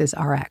Lexus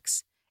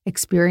RX.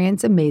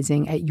 Experience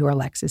amazing at your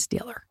Lexus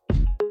dealer.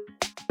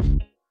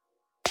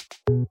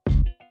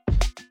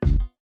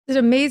 There's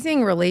an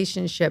amazing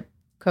relationship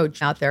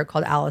coach out there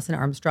called Allison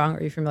Armstrong.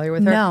 Are you familiar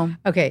with her? No.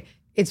 Okay.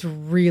 It's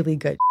really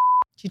good.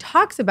 She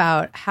talks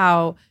about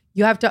how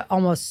you have to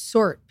almost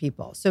sort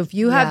people. So if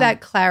you have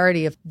that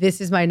clarity of this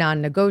is my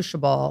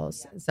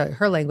non-negotiables, so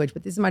her language,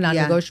 but this is my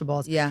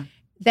non-negotiables. Yeah.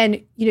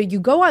 Then,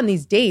 you go on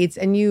these dates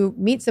and you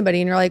meet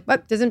somebody and you're like,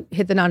 what doesn't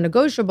hit the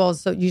non-negotiables?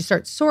 So you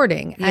start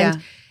sorting. Yeah.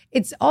 And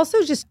it's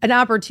also just an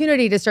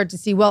opportunity to start to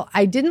see, well,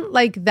 I didn't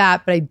like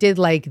that, but I did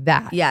like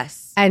that.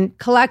 Yes. And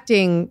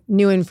collecting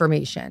new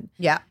information.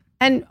 Yeah.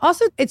 And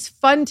also, it's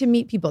fun to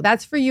meet people.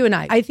 That's for you and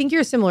I. I think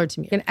you're similar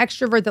to me, an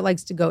extrovert that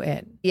likes to go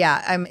in.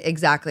 Yeah, I'm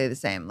exactly the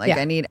same. Like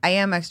I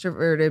am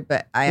extroverted,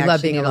 but I love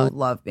actually being alone.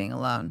 love being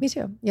alone. Me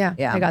too. Yeah,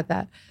 Yeah. I got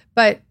that.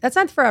 But that's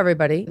not for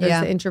everybody.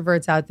 There's the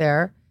introverts out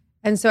there.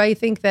 And so I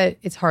think that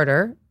it's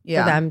harder for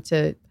them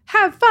to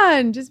have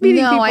fun, just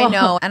meeting people. No, I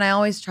know. And I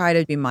always try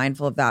to be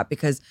mindful of that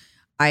because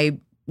I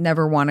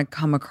never want to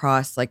come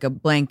across like a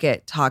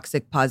blanket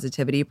toxic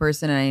positivity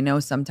person. And I know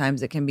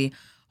sometimes it can be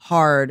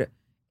hard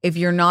if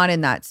you're not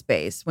in that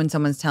space when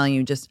someone's telling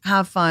you just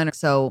have fun.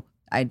 So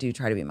I do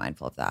try to be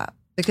mindful of that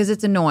because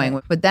it's annoying.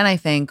 Right. But then I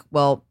think,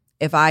 well,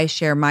 if I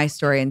share my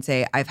story and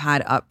say I've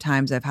had up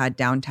times, I've had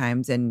down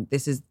times, and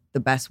this is the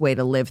best way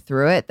to live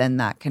through it, then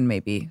that can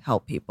maybe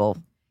help people.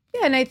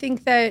 Yeah, and I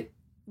think that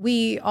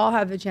we all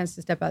have the chance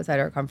to step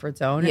outside our comfort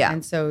zone. Yeah.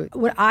 And so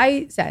what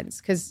I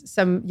sense, because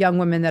some young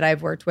women that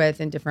I've worked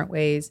with in different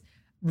ways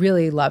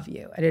really love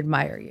you and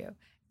admire you.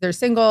 They're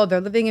single,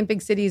 they're living in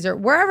big cities or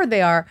wherever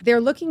they are,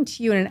 they're looking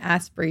to you in an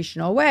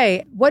aspirational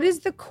way. What is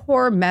the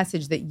core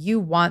message that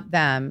you want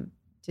them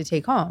to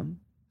take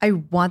home? I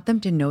want them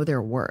to know their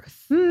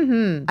worth.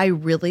 Mm-hmm. I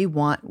really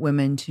want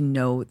women to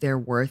know their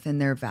worth and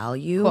their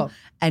value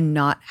and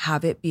not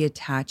have it be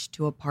attached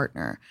to a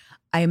partner.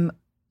 I'm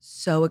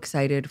so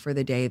excited for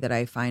the day that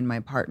I find my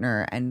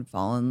partner and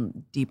fall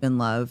in deep in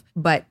love.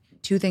 But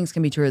two things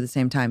can be true at the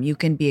same time. You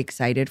can be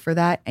excited for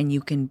that and you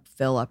can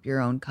fill up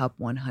your own cup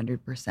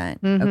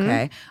 100%.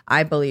 Okay.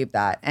 I believe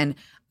that. And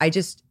I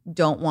just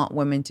don't want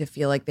women to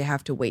feel like they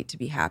have to wait to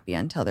be happy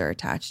until they're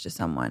attached to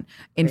someone.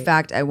 In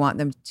fact, I want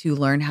them to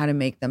learn how to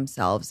make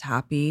themselves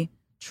happy,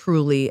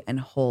 truly and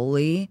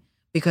wholly,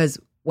 because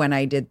when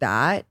I did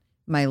that,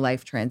 my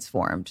life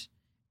transformed.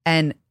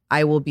 And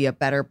I will be a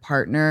better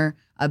partner,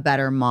 a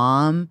better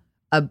mom,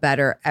 a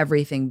better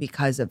everything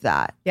because of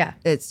that. Yeah.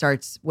 It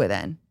starts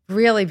within.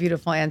 Really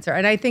beautiful answer.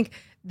 And I think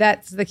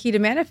that's the key to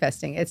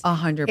manifesting. It's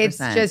 100%. It's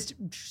just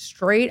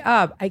straight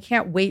up. I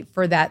can't wait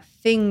for that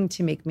thing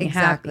to make me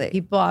Exactly. happy.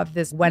 People have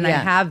this, when I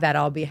have that,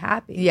 I'll be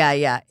happy.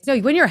 Yeah. So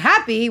when you're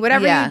happy,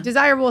 whatever you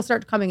desire will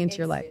start coming into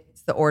your life.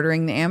 It's the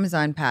ordering the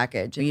Amazon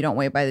package. You don't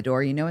wait by the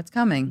door, you know it's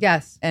coming.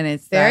 Yes. And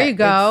it's there that, you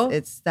go.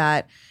 It's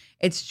that.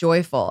 It's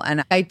joyful.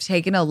 And I've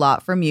taken a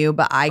lot from you,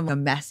 but I'm a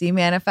messy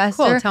manifester.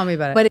 Cool. Tell me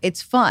about it. But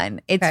it's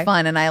fun. It's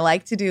fun. And I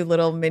like to do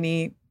little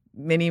mini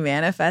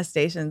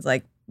manifestations.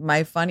 Like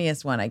my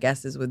funniest one, I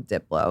guess, is with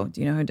Diplo.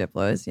 Do you know who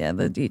Diplo is? Yeah,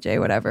 the DJ,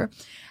 whatever.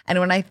 And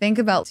when I think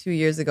about 2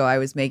 years ago, I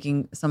was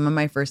making some of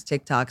my first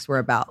TikToks were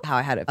about how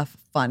I had a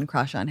fun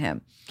crush on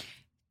him.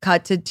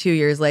 Cut to 2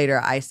 years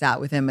later, I sat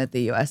with him at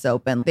the US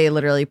Open. They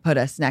literally put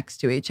us next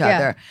to each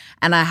other.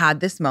 And I had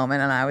this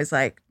moment and I was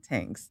like,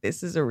 Tinx,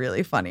 this is a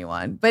really funny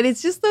one. But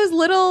it's just those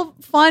little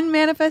fun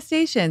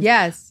manifestations.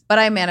 Yes. But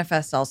I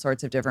manifest all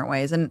sorts of different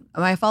ways. And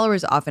my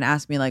followers often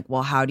ask me like,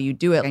 well, how do you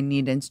do it? I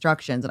need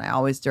instructions. And I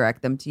always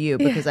direct them to you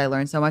because I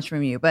learned so much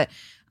from you. But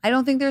I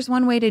don't think there's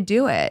one way to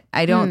do it.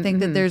 I don't think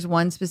that there's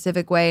one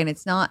specific way. And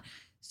it's not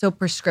so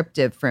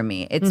prescriptive for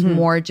me. It's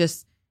more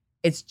just,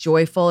 it's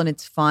joyful and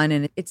it's fun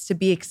and it's to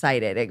be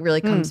excited. It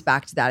really comes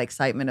back to that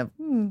excitement of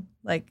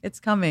like it's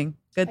coming.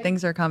 Good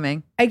things are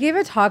coming. I gave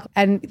a talk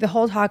and the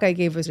whole talk I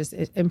gave was just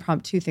an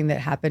impromptu thing that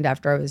happened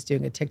after I was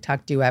doing a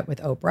TikTok duet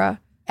with Oprah.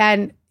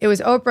 And it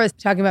was Oprah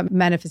talking about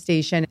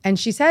manifestation. And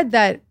she said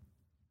that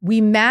we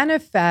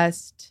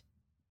manifest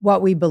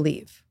what we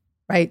believe,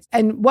 right?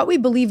 And what we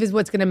believe is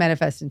what's going to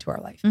manifest into our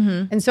life.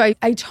 And so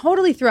I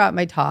totally threw out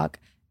my talk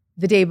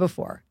the day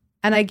before.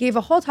 And I gave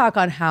a whole talk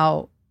on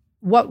how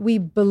what we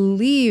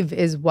believe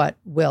is what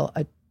will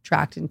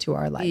attract into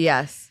our life.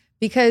 Yes.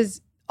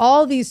 Because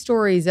all these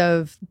stories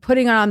of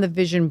putting it on the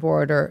vision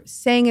board or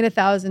saying it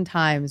 1,000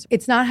 times,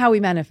 it's not how we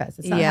manifest.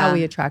 It's not how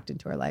we attract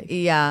into our life.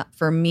 Yeah.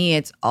 For me,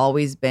 it's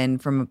always been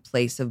from a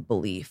place of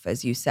belief,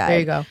 as you said. There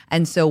you go.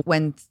 And so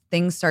when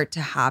things start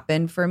to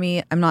happen for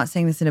me, I'm not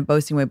saying this in a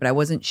boasting way, but I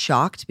wasn't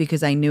shocked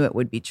because I knew it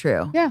would be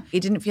true. Yeah.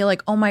 It didn't feel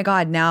like, oh my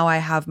God, now I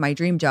have my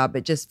dream job.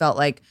 It just felt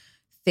like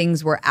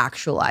things were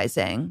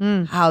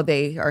actualizing how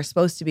they are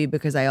supposed to be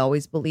because I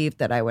always believed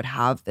that I would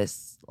have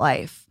this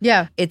life.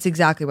 Yeah. It's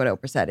exactly what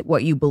Oprah said.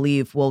 What you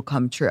believe will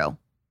come true.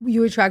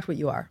 You attract what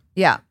you are.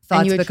 Yeah. And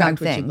Thoughts you become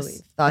attract what you things.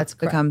 believe. Thoughts That's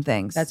correct. become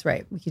things. That's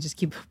right. We could just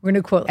keep, we're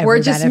going to quote We're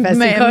every just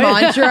manifesting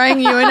quote.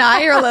 mantraing. You and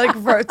I are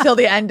like till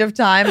the end of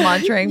time,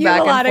 mantraing You back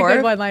have a lot and forth. of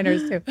good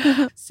one-liners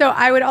too. So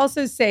I would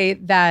also say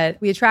that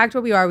we attract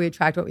what we are, we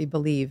attract what we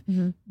believe.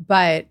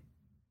 But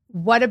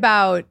what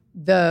about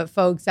the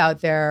folks out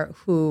there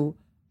who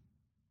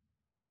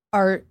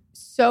are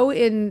so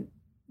in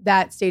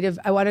that state of,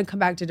 I want to come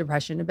back to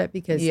depression a bit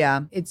because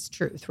it's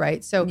truth,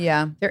 right? So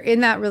they're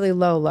in that really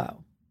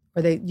low,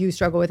 or you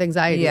struggle with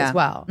anxiety as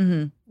well.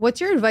 What's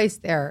your advice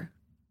there?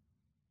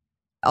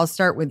 I'll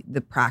start with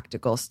the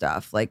practical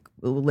stuff. Like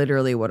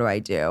literally, what do I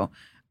do?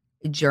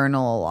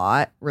 Journal a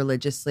lot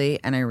religiously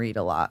and I read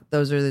a lot.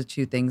 Those are the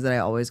two things that I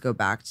always go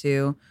back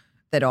to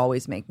that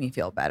always make me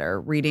feel better.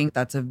 Reading,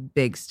 that's a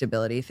big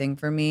stability thing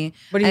for me.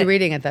 What are you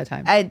reading at that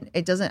time?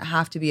 It doesn't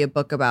have to be a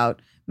book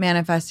about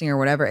manifesting or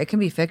whatever. It can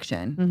be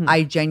fiction.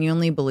 I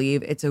genuinely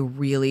believe it's a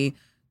really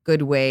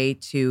good way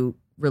to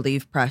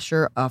relieve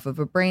pressure off of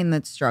a brain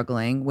that's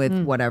struggling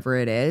with whatever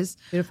it is.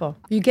 Beautiful.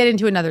 You get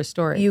into another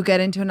story.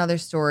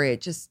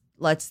 It just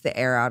lets the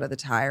air out of the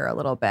tire a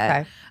little bit.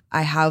 Okay.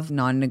 I have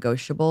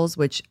non-negotiables,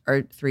 which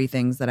are 3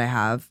 things that I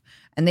have.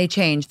 And they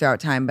change throughout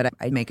time, but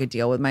I make a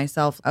deal with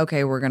myself.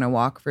 Okay, we're going to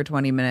walk for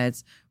 20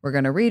 minutes. We're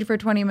going to read for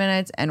 20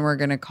 minutes. And we're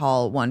going to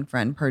call one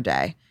friend per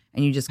day.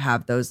 And you just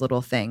have those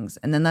little things.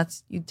 And then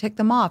you tick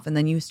them off and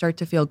then you start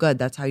to feel good.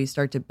 That's how you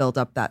start to build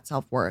up that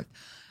self-worth.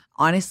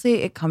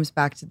 Honestly, it comes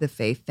back to the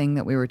faith thing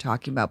that we were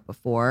talking about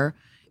before.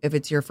 If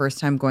it's your first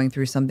time going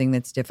through something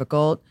that's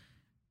difficult,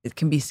 it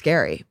can be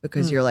scary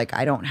because you're like,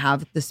 I don't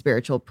have the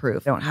spiritual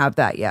proof. I don't have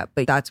that yet.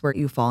 But that's where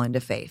you fall into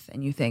faith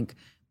and you think,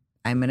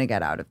 I'm going to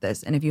get out of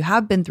this. And if you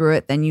have been through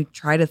it, then you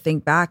try to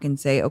think back and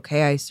say,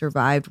 okay, I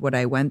survived what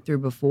I went through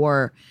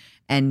before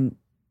and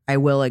I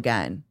will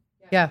again.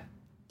 Yeah.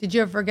 Did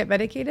you ever get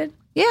medicated?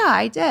 Yeah,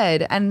 I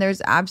did. And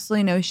there's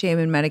absolutely no shame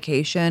in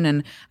medication.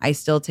 And I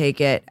still take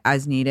it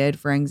as needed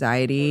for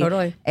anxiety.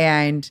 Totally.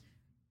 And,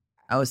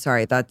 oh,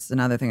 sorry, that's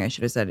another thing I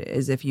should have said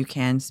is if you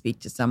can speak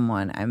to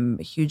someone, I'm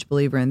a huge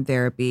believer in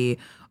therapy.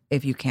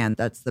 If you can,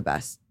 that's the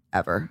best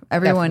ever.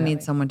 Everyone Definitely.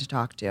 needs someone to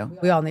talk to.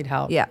 We all need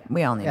help. Yeah,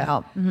 we all need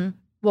help.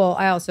 Well,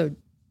 I also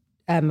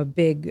am a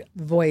big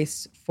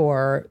voice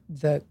for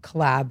the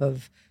collab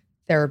of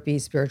therapy,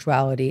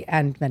 spirituality,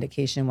 and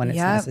medication when it's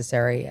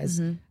necessary. As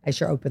I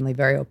share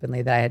very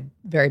openly, that I had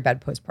very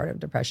bad postpartum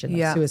depression,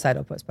 like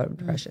suicidal postpartum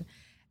depression.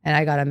 And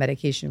I got on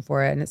medication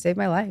for it, and it saved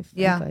my life.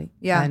 Frankly.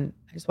 And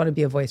I just want to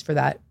be a voice for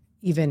that,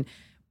 even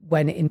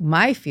when in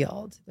my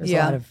field, there's a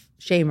lot of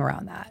shame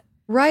around that.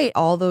 Right.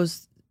 All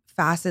those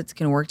facets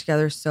can work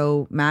together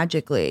so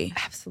magically.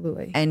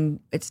 Absolutely. And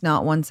it's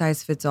not one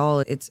size fits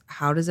all. It's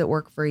how does it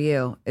work for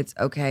you? It's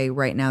okay,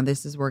 right now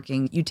this is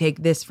working. You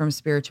take this from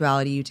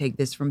spirituality, you take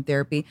this from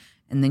therapy,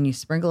 and then you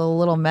sprinkle a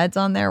little meds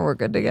on there, we're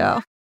good to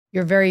go.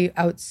 You're very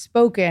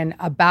outspoken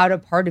about a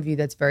part of you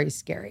that's very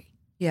scary.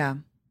 Yeah.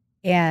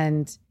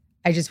 And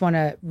I just want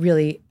to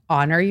really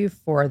honor you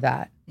for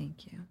that.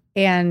 Thank you.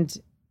 And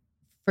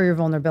for your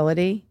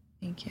vulnerability.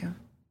 Thank you.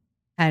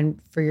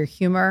 And for your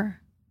humor.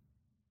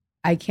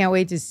 I can't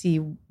wait to see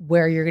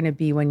where you're going to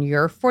be when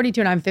you're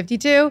 42 and I'm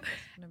 52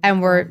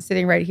 and we're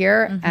sitting right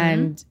here.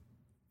 And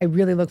I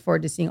really look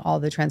forward to seeing all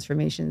the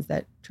transformations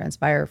that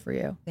transpire for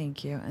you.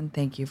 Thank you. And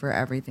thank you for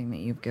everything that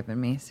you've given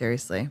me.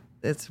 Seriously.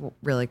 It's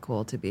really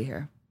cool to be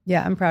here.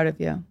 Yeah, I'm proud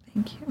of you.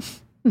 Thank you.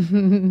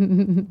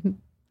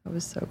 That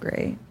was so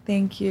great.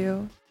 Thank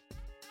you.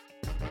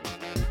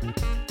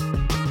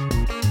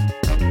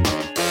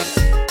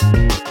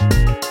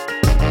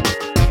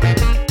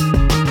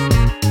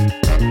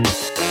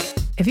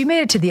 If you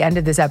made it to the end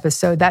of this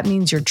episode, that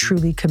means you're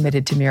truly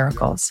committed to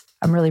miracles.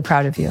 I'm really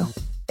proud of you.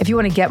 If you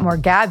want to get more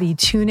Gabby,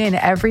 tune in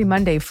every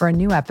Monday for a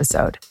new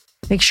episode.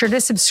 Make sure to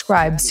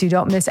subscribe so you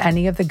don't miss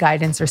any of the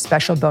guidance or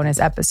special bonus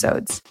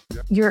episodes.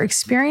 Your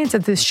experience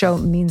at this show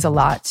means a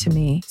lot to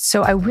me,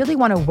 so I really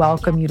want to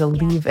welcome you to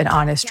leave an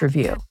honest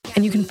review.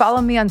 And you can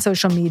follow me on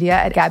social media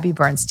at Gabby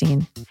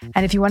Bernstein.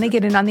 And if you want to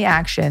get in on the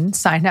action,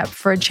 sign up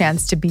for a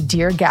chance to be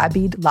Dear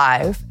Gabby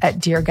live at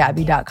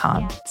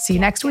deargabby.com. See you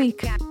next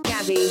week.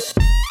 Gabby.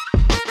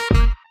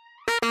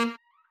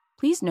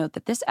 Please note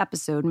that this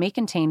episode may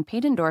contain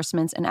paid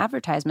endorsements and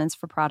advertisements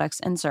for products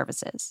and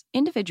services.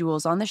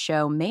 Individuals on the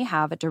show may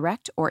have a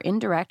direct or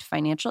indirect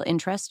financial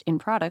interest in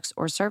products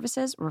or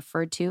services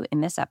referred to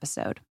in this episode.